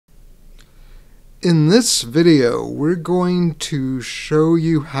In this video, we're going to show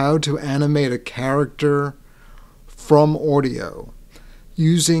you how to animate a character from audio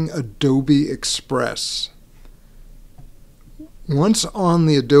using Adobe Express. Once on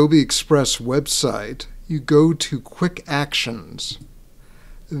the Adobe Express website, you go to Quick Actions.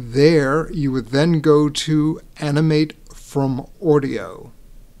 There, you would then go to Animate from Audio.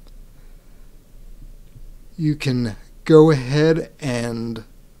 You can go ahead and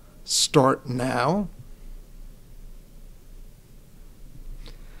start now.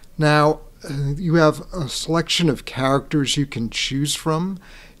 Now, you have a selection of characters you can choose from.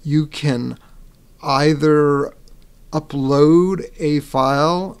 You can either upload a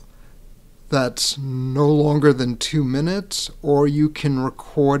file that's no longer than 2 minutes, or you can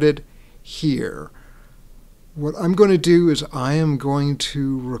record it here. What I'm going to do is I am going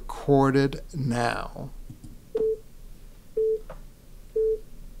to record it now.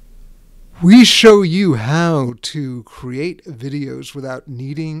 We show you how to create videos without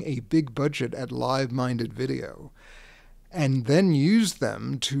needing a big budget at Live-Minded Video, and then use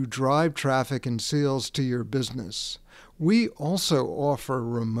them to drive traffic and sales to your business. We also offer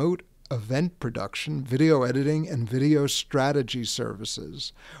remote event production, video editing, and video strategy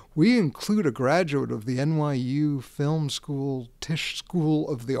services. We include a graduate of the NYU Film School Tisch School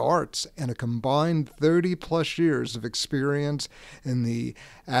of the Arts and a combined 30-plus years of experience in the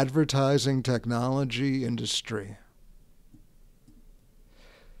advertising technology industry.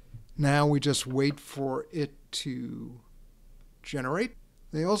 Now we just wait for it to generate.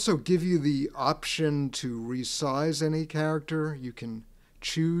 They also give you the option to resize any character. You can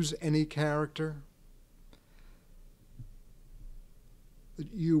choose any character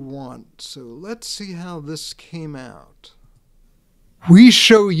that you want. So let's see how this came out. We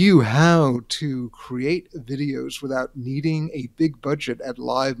show you how to create videos without needing a big budget at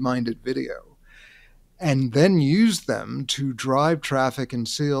Live-Minded Video, and then use them to drive traffic and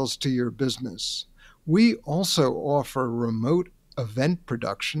sales to your business. We also offer remote event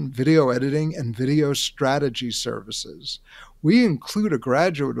production, video editing, and video strategy services. We include a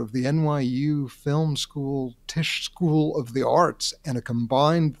graduate of the NYU Film School Tisch School of the Arts and a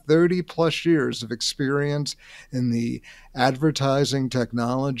combined 30-plus years of experience in the advertising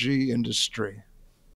technology industry.